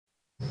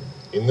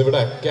ഇന്നിവിടെ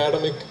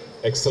academic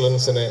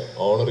എക്സലൻസിനെ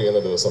owner ചെയ്യുന്ന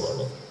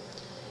ദിവസമാണ്.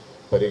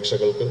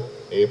 പരീക്ഷകൾക്ക്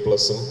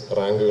A+ഉം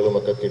റാങ്കുകളും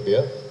ഒക്കെ കിട്ടിയ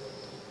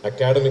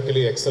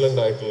അക്കാഡമിക്കലി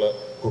എക്സലൻ്റ് ആയിട്ടുള്ള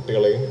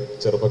കുട്ടികളെയും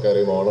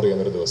ചെറുപ്പക്കാരെയും ഓണർ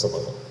ചെയ്യുന്നൊരു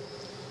ദിവസമാണ്.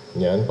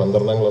 ഞാൻ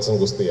 12ാം ക്ലാസ്സും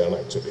ഗുസ്തിയാണ്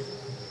ആക്ച്വലി.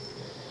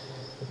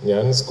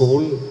 ഞാൻ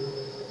സ്കൂൾ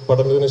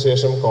പഠനത്തിന്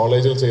ശേഷം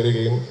കോളേജിൽ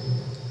ചേരുകയും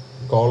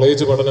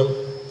കോളേജ് പഠനം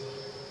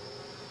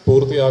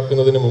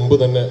പൂർത്തിയാക്കുന്നതിന് മുമ്പ്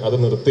തന്നെ അത്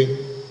നിർത്തി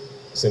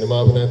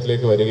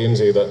സിനിമാഭിനയത്തിലേക്ക് വരികയും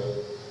ചെയ്ത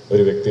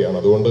ഒരു വ്യക്തിയാണ്.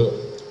 അതുകൊണ്ട്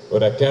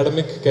ഒരു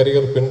അക്കാഡമിക്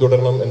കരിയർ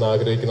പിന്തുടരണം എന്ന്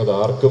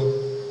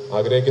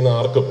ആഗ്രഹിക്കുന്ന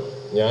ആർക്കും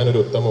ഞാനൊരു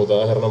ഉത്തമ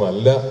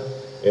ഉദാഹരണമല്ല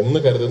എന്ന്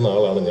കരുതുന്ന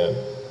ആളാണ് ഞാൻ.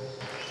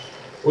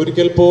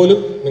 ഒരിക്കൽ പോലും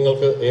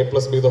നിങ്ങൾക്ക്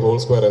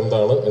A+B²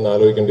 എന്താണ് എന്ന്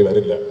ആലോചിക്കേണ്ടി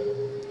വരില്ല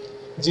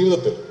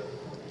ജീവിതത്തിൽ.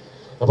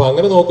 അപ്പോൾ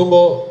അങ്ങനെ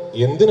നോക്കുമ്പോൾ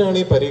എന്തിനാണ്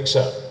ഈ പരീക്ഷ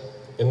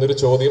എന്നൊരു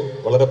ചോദ്യം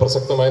വളരെ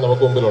പ്രസക്തമായി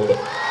നമുക്ക് മുമ്പിലുണ്ട്.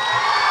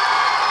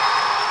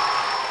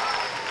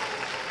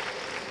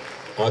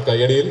 ആ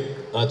കയ്യടിയിൽ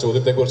ആ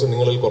ചോദ്യത്തെക്കുറിച്ച്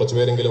നിങ്ങളിൽ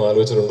കുറച്ചുപേരെങ്കിലും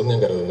ആലോചിച്ചിട്ടുണ്ടെന്ന്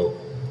ഞാൻ കരുതുന്നു.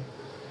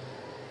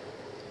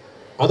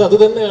 അത്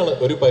തന്നെയാണ്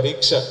ഒരു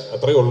പരീക്ഷ,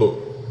 അത്രയേ ഉള്ളൂ.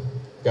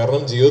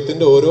 കാരണം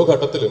ജീവിതത്തിന്റെ ഓരോ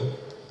ഘട്ടത്തിലും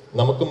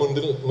നമുക്ക്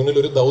മുന്നിൽ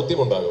ഒരു ദൗത്യം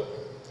ഉണ്ടാകും.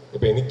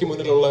 ഇപ്പൊ എനിക്ക്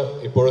മുന്നിലുള്ള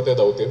ഇപ്പോഴത്തെ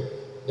ദൗത്യം,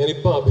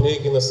 ഞാനിപ്പോൾ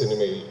അഭിനയിക്കുന്ന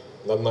സിനിമയിൽ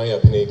നന്നായി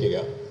അഭിനയിക്കുക,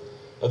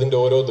 അതിൻ്റെ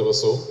ഓരോ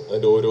ദിവസവും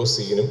അതിൻ്റെ ഓരോ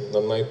സീനും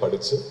നന്നായി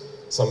പഠിച്ച്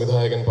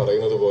സംവിധായകൻ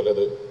പറയുന്നത് പോലെ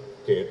അത്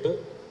കേട്ട്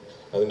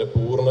അതിൻ്റെ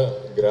പൂർണ്ണ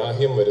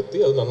ഗ്രാഹ്യം വരുത്തി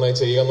അത് നന്നായി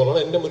ചെയ്യുക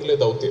എന്നുള്ളതാണ് എൻ്റെ മുന്നിലെ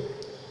ദൗത്യം.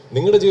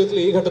 നിങ്ങളുടെ ജീവിതത്തിൽ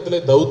ഈ ഘട്ടത്തിലെ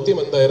ദൗത്യം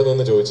എന്തായിരുന്നു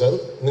എന്ന് ചോദിച്ചാൽ,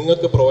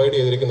 നിങ്ങൾക്ക് പ്രൊവൈഡ്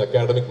ചെയ്തിരിക്കുന്ന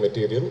അക്കാഡമിക്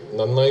മെറ്റീരിയൽ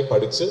നന്നായി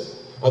പഠിച്ച്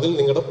അതിൽ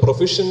നിങ്ങളുടെ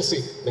പ്രൊഫിഷ്യൻസി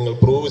നിങ്ങൾ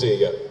പ്രൂവ്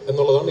ചെയ്യുക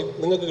എന്നുള്ളതാണ്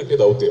നിങ്ങൾക്ക് കിട്ടിയ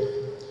ദൗത്യം.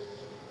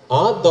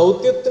 ആ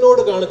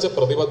ദൗത്യത്തിനോട് കാണിച്ച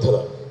പ്രതിബദ്ധത,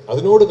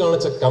 അതിനോട്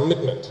കാണിച്ച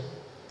കമ്മിറ്റ്മെന്റ്,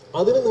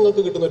 അതിന്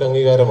നിങ്ങൾക്ക് കിട്ടുന്ന ഒരു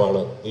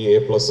അംഗീകാരമാണ് ഈ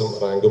A+ഉം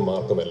റാങ്കും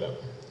മാർക്കും എല്ലാം.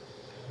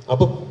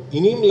 അപ്പൊ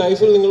ഇനിയും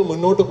ലൈഫിൽ നിങ്ങൾ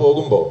മുന്നോട്ട്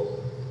പോകുമ്പോൾ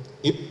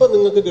ഇപ്പൊ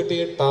നിങ്ങൾക്ക്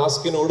കിട്ടിയ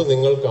ടാസ്കിനോട്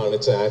നിങ്ങൾ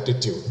കാണിച്ച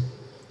ആറ്റിറ്റ്യൂഡ്,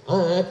 ആ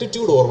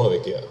ആറ്റിറ്റ്യൂഡ് ഓർമ്മ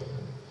വെക്കുക.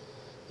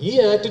 ഈ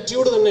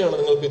ആറ്റിറ്റ്യൂഡ് തന്നെയാണ്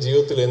നിങ്ങൾക്ക്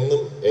ജീവിതത്തിൽ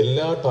എന്നും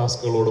എല്ലാ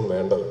ടാസ്കുകളോടും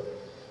വേണ്ടത്.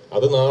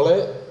 അത് നാളെ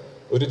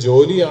ഒരു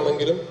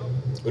ജോലിയാണെങ്കിലും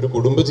ഒരു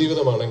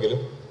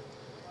കുടുംബജീവിതമാണെങ്കിലും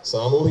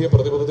സാമൂഹിക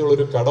പ്രതിബദ്ധതയുള്ള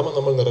ഒരു കടമ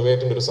നമ്മൾ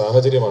നിറവേറ്റേണ്ട ഒരു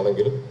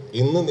സാഹചര്യമാണെങ്കിലും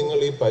ഇന്ന് നിങ്ങൾ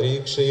ഈ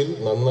പരീക്ഷയിൽ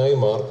നന്നായി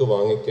മാർക്ക്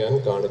വാങ്ങിക്കാൻ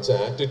കാണിച്ച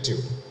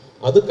ആറ്റിറ്റ്യൂഡ്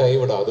അത്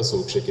കൈവിടാതെ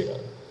സൂക്ഷിക്കുക.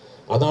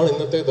 അതാണ്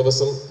ഇന്നത്തെ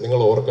ദിവസം നിങ്ങൾ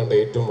ഓർക്കേണ്ട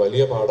ഏറ്റവും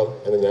വലിയ പാഠം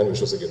എന്ന് ഞാൻ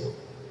വിശ്വസിക്കുന്നു.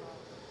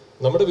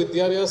 നമ്മുടെ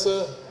വിദ്യാഭ്യാസ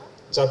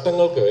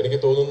ചട്ടങ്ങൾക്ക്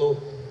എനിക്ക് തോന്നുന്നു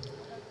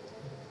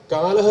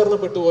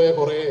കാലഹരണപ്പെട്ടുപോയ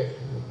കുറേ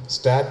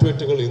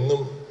സ്റ്റാറ്റ്യൂറ്റുകൾ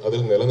ഇന്നും അതിൽ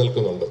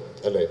നിലനിൽക്കുന്നുണ്ട്,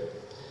 അല്ലേ?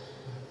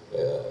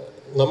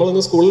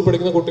 നമ്മളിന്ന് സ്കൂളിൽ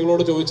പഠിക്കുന്ന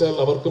കുട്ടികളോട് ചോദിച്ചാൽ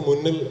അവർക്ക്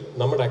മുന്നിൽ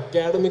നമ്മുടെ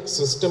അക്കാഡമിക്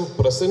സിസ്റ്റം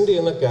പ്രസന്റ്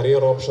ചെയ്യുന്ന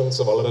കരിയർ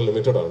ഓപ്ഷൻസ് വളരെ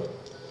ലിമിറ്റഡ് ആണ്.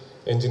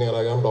 എഞ്ചിനീയർ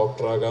ആകാം,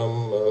 ഡോക്ടർ ആകാം,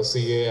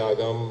 CA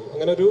ആകാം,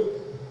 അങ്ങനെ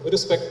ഒരു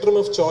സ്പെക്ട്രം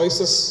ഓഫ്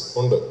ചോയ്സസ്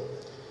ഉണ്ട്.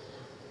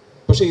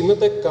 പക്ഷെ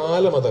ഇന്നത്തെ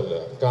കാലം അതല്ല.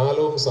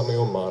 കാലവും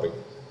സമയവും മാറി.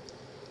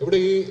 ഇവിടെ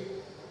ഈ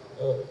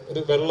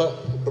ഒരു വെള്ള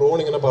ഡ്രോൺ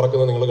ഇങ്ങനെ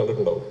പറക്കുന്നത് നിങ്ങൾ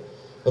കണ്ടിട്ടുണ്ടാവും.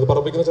 അത്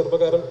പറപ്പിക്കുന്ന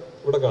ചെറുപ്പക്കാരൻ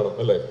ഇവിടെ കാണും,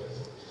 അല്ലേ?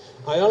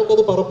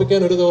 അയാൾക്കത്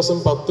പറപ്പിക്കാൻ ഒരു ദിവസം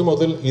 10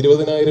 മുതൽ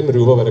 20,000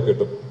 രൂപ വരെ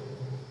കിട്ടും.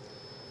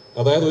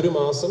 അതായത് ഒരു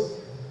മാസം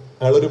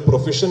അയാളൊരു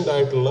പ്രൊഫഷൻ്റ്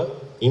ആയിട്ടുള്ള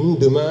ഇൻ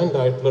ഡിമാൻഡ്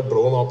ആയിട്ടുള്ള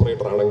ഡ്രോൺ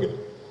ഓപ്പറേറ്റർ ആണെങ്കിൽ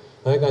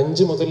അയാൾക്ക്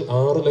 5 മുതൽ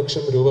 6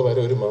 ലക്ഷം രൂപ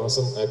വരെ ഒരു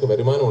മാസം അയാൾക്ക്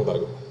വരുമാനം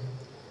ഉണ്ടാകും.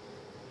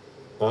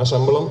 ആ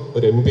ശമ്പളം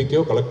ഒരു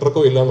MP-ക്കോ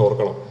കളക്ടർക്കോ ഇല്ലാന്ന്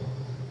ഓർക്കണം.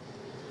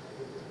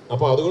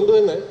 അപ്പൊ അതുകൊണ്ട്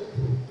തന്നെ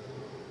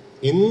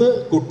ഇന്ന്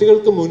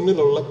കുട്ടികൾക്ക്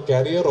മുന്നിലുള്ള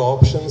കരിയർ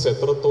ഓപ്ഷൻസ്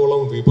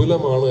എത്രത്തോളം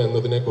വിപുലമാണ്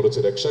എന്നതിനെ കുറിച്ച്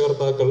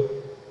രക്ഷകർത്താക്കൾ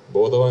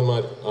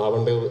ബോധവാന്മാർ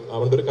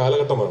ആവേണ്ട ഒരു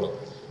കാലഘട്ടമാണ്.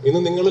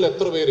 ഇന്ന് നിങ്ങളിൽ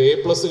എത്ര പേര് A+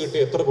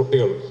 കിട്ടിയ എത്ര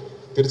കുട്ടികൾ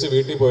തിരിച്ച്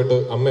വീട്ടിൽ പോയിട്ട്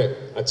അമ്മേ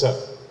അച്ഛ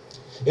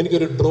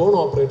എനിക്കൊരു ഡ്രോൺ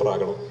ഓപ്പറേറ്റർ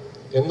ആകണം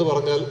എന്ന്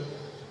പറഞ്ഞാൽ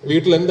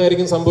വീട്ടിൽ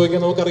എന്തായിരിക്കും സംഭവിക്കാൻ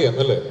നമുക്കറിയാം,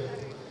 അല്ലേ?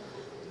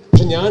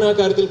 പക്ഷെ ഞാൻ ആ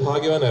കാര്യത്തിൽ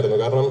ഭാഗ്യവാനായിരുന്നു.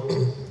 കാരണം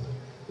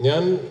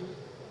ഞാൻ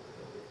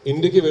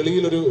ഇന്ത്യക്ക്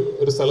വെളിയിൽ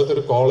ഒരു സ്ഥലത്ത്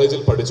ഒരു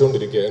കോളേജിൽ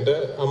പഠിച്ചുകൊണ്ടിരിക്കുക. എൻ്റെ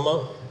അമ്മ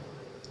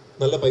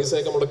നല്ല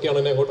പൈസയൊക്കെ മുടക്കിയാണ്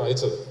എന്നെ അങ്ങോട്ട്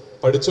അയച്ചത്.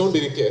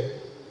 പഠിച്ചുകൊണ്ടിരിക്കെ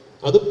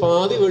അത്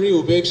പാതി വഴി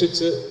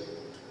ഉപേക്ഷിച്ച്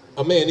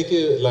അമ്മ എനിക്ക്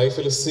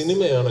ലൈഫിൽ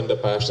സിനിമയാണ് എൻ്റെ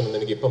പാഷൻ എന്ന്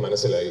എനിക്ക് ഇപ്പം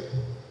മനസ്സിലായി.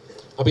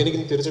 അപ്പം എനിക്ക്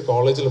തിരിച്ച്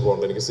കോളേജിൽ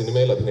പോകണ്ട, എനിക്ക്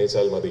സിനിമയിൽ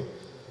അഭിനയിച്ചാൽ മതി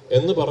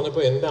എന്ന്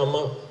പറഞ്ഞപ്പോൾ എൻ്റെ അമ്മ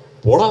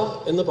പോടാ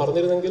എന്ന്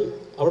പറഞ്ഞിരുന്നെങ്കിൽ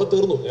അവിടെ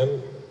തീർന്നു.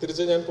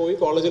 ഞാൻ പോയി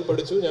കോളേജിൽ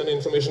പഠിച്ചു. ഞാൻ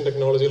ഇൻഫർമേഷൻ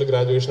ടെക്നോളജിയിൽ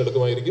ഗ്രാജുവേഷൻ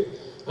എടുക്കുമായിരിക്കും.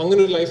 അങ്ങനെ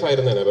ഒരു ലൈഫ്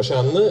ആയിരുന്നേനെ. പക്ഷെ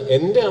അന്ന്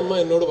എൻ്റെ അമ്മ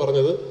എന്നോട്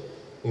പറഞ്ഞത്,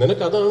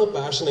 നിനക്കതാണ്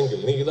പാഷനെങ്കിൽ,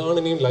 നീ ഇതാണ്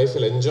ഇനിയും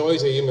ലൈഫിൽ എൻജോയ്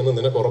ചെയ്യും എന്ന്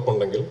നിനക്ക്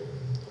ഉറപ്പുണ്ടെങ്കിൽ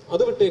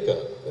അത് വിട്ടേക്കുക.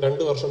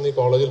 2 വർഷം നീ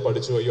കോളേജിൽ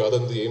പഠിച്ചു, അയ്യോ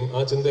അതെന്ത് ചെയ്യും, ആ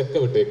ചിന്തയൊക്കെ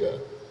വിട്ടേക്കുക,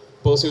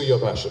 പെർസ്യൂ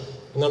യുവർ പാഷൻ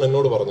എന്നാണ്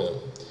എന്നോട് പറഞ്ഞത്.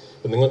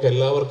 നിങ്ങൾക്ക്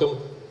എല്ലാവർക്കും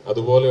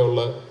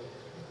അതുപോലെയുള്ള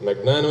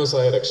മഗ്നാനോസ്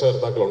ആയ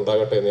രക്ഷകർത്താക്കൾ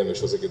ഉണ്ടാകട്ടെ എന്ന് ഞാൻ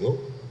വിശ്വസിക്കുന്നു.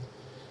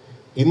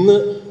 ഇന്ന്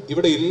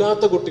ഇവിടെ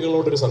ഇല്ലാത്ത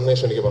കുട്ടികളോടൊരു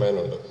സന്ദേശം എനിക്ക്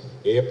പറയാനുണ്ട്.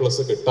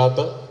 A+ കിട്ടാത്ത,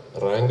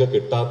 റാങ്ക്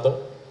കിട്ടാത്ത,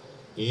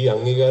 ഈ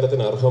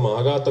അംഗീകാരത്തിന്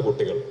അർഹമാകാത്ത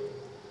കുട്ടികൾ,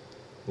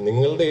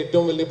 നിങ്ങളുടെ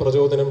ഏറ്റവും വലിയ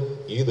പ്രചോദനം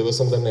ഈ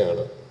ദിവസം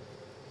തന്നെയാണ്.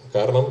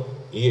 കാരണം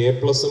ഈ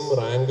A+ഉം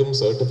റാങ്കും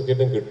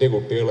സർട്ടിഫിക്കറ്റും കിട്ടിയ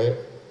കുട്ടികളെ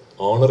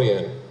ഓണർ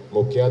ചെയ്യാൻ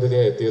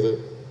മുഖ്യാതിഥിയായി എത്തിയത്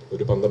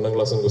ഒരു 12ാം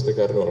ക്ലാസ്സും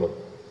ഗുസ്തിക്കാരനുമാണ്.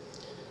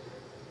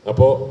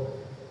 അപ്പോൾ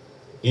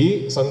ഈ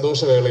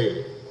സന്തോഷവേളയിൽ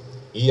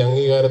ഈ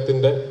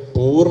അംഗീകാരത്തിൻ്റെ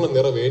പൂർണ്ണ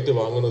നിറവേറ്റ്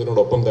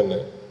വാങ്ങുന്നതിനോടൊപ്പം തന്നെ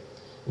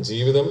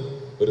ജീവിതം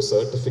ഒരു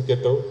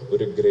സർട്ടിഫിക്കറ്റോ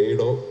ഒരു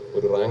ഗ്രേഡോ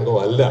ഒരു റാങ്കോ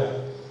അല്ല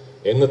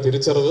എന്ന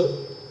തിരിച്ചറിവ്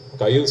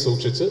കയ്യിൽ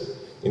സൂക്ഷിച്ച്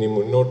ഇനി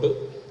മുന്നോട്ട്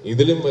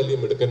ഇതിലും വലിയ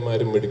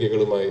മിടുക്കന്മാരും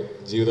മിടുക്കികളുമായി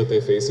ജീവിതത്തെ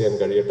ഫേസ് ചെയ്യാൻ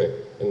കഴിയട്ടെ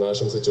എന്ന്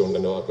ആശംസിച്ചുകൊണ്ട്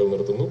എൻ്റെ വാക്കുകൾ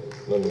നിർത്തുന്നു.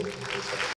 നന്ദി.